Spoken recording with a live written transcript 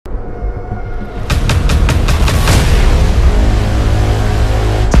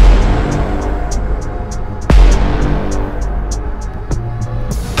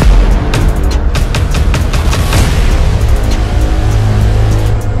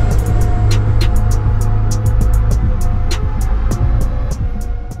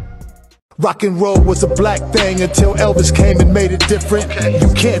Rock and roll was a black thing until Elvis came and made it different.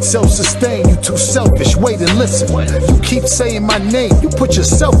 You can't self-sustain, you too selfish, wait and listen. You keep saying my name, you put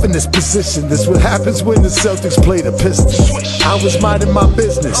yourself in this position. This what happens when the Celtics play the Pistons. I was minding my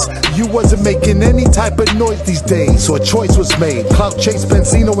business, you wasn't making any type of noise these days. So a choice was made, clout chase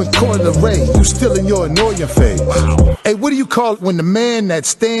Benzino and Corner Ray. You still in your annoying phase. Hey, what do you call it when the man that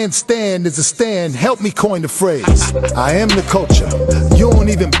stands is a stand? Help me coin the phrase. I am the culture, you don't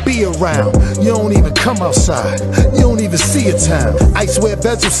even be around. You don't even come outside, you don't even see a town. Icewear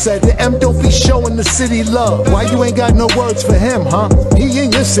Vezzo said the M don't be showing the city love. Why you ain't got no words for him, huh? He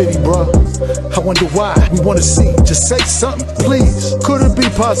in your city, bruh. I wonder why, we wanna see, just say something, please. Could it be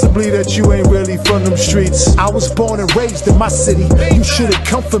possibly that you ain't really from them streets? I was born and raised in my city, you should've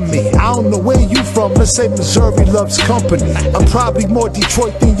come for me. I don't know where you from, let's say Missouri loves company. I'm probably more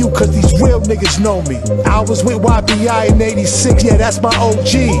Detroit than you, cause these real niggas know me. I was with YBI in 86, yeah that's my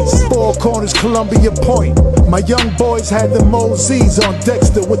OGs. Four Corners, Columbia Point. My young boys had the Moseys on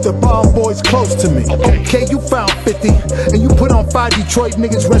Dexter with the bomb boys close to me. Okay, you found 50, and you put on 5 Detroit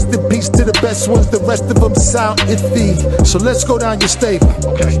niggas, rest in peace to the best ones, the rest of them sound iffy. So let's go down your stable.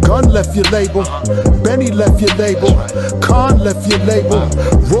 Gun left your label, Benny left your label, Khan left your label,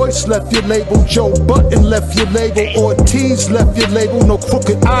 Royce left your label, Joe Button left your label, Ortiz left your label, no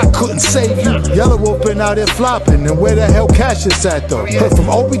crooked eye couldn't save you. Yellow open out there flopping, and where the hell Cash is at though? Heard from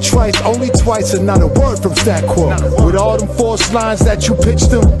Obi Trice only twice and not a word from Stat Quo. With all them forced lines that you pitched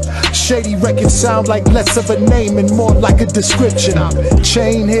them, shady records sound like less of a name and more like a description.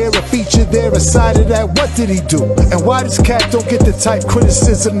 Chain here, a feature there, aside of that, what did he do? And why this cat don't get the type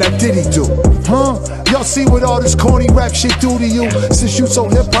criticism that Diddy do? Huh? Y'all see what all this corny rap shit do to you? Since you so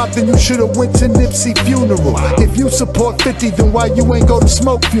hip-hop, then you should've went to Nipsey funeral. If you support 50, then why you ain't go to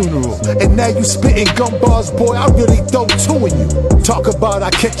Smoke funeral? And now you spitting gun bars, boy, I really throw two in you. Talk about I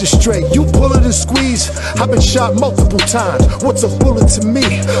catch it straight, you pull it and squeeze. I've been shot multiple times, what's a bullet to me?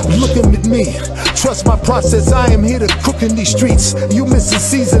 Looking at me, trust my process, I am here to cook in these streets. You missing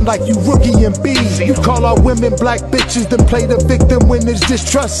season like you rookie and bees. You call our women black bitches, then play the victim when there's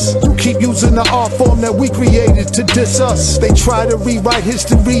distrust. You keep using the art form that we created to diss us. They try to rewrite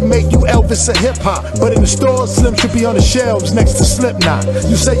history, make you Elvis of hip-hop, but in the stores, Slim should be on the shelves next to Slipknot.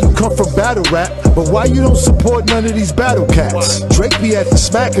 You say you come from battle rap, but why you don't support none of these battle cats? Drake be at the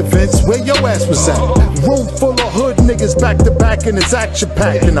smack events, where your ass was at? Room full of hood niggas back to back and it's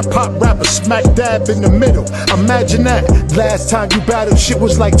action-packed, and a pop rapper smack dab in the middle. Imagine that, last time you battled shit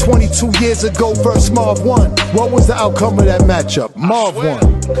was like 22 years ago versus Marv 1. What was the outcome of that matchup? Marv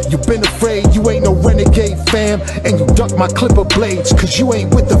 1. You been afraid, you ain't no renegade fam, and you duck my clipper blades, cause you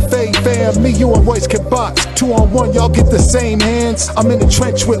ain't with the fade fam. Me, you and Royce can box, 2-on-1, y'all get the same hands. I'm in the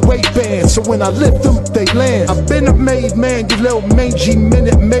trench with weight bands, so when I lift them, they land. I've been a made man, you little mangy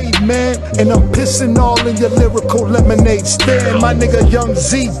minute made man, and I'm pissing all in your lyrical lemonade stand. My nigga Young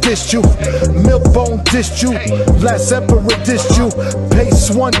Z dissed you, Milkbone dissed you, Last Emperor dissed you,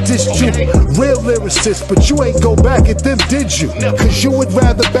 Pace One dissed you. Real lyricist, but you ain't go back at them, did you? Cause you would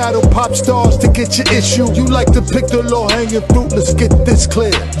rather battle pop stars to get your issue. You like to pick the low-hanging fruit, let's get this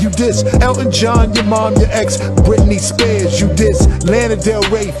clear. You diss Elton John, your mom, your ex, Britney Spears. You diss Lana Del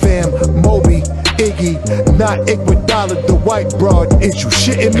Rey fam, Moby, Iggy, not Iguodala, the white broad. Is you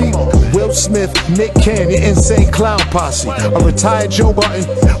shitting me? Will Smith, Nick Cannon, Insane Clown Posse. A retired Joe Button,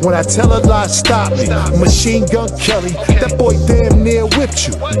 when I tell a lie, stop me. Machine Gun Kelly, that boy damn near whipped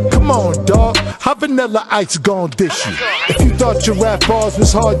you. Come on, dog, how Vanilla Ice gon' dish you? If you thought your rap bars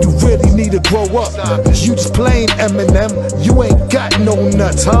was hard, you really need to grow up. You just plain Eminem, you ain't got no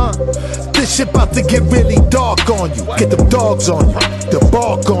nuts, huh? This shit about to get really dark on you. Get them dogs on you, the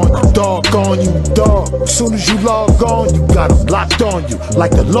bark on you, dog on you, dog. Soon as you log on, you got them locked on you,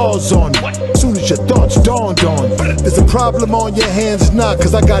 like the law's on you. Soon as your thoughts dawned on you, there's a problem on your hands now,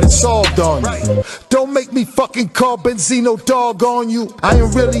 cause I got it solved on you. Don't make me fucking call Benzino dog on you. I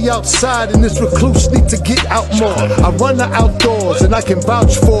ain't really outside and this recluse need to get out more. I run the outdoors and I can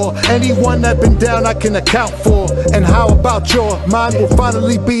vouch for anyone that been down I can account for. And how about your mine will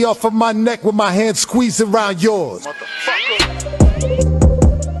finally be off of my neck with my hand squeezed around yours.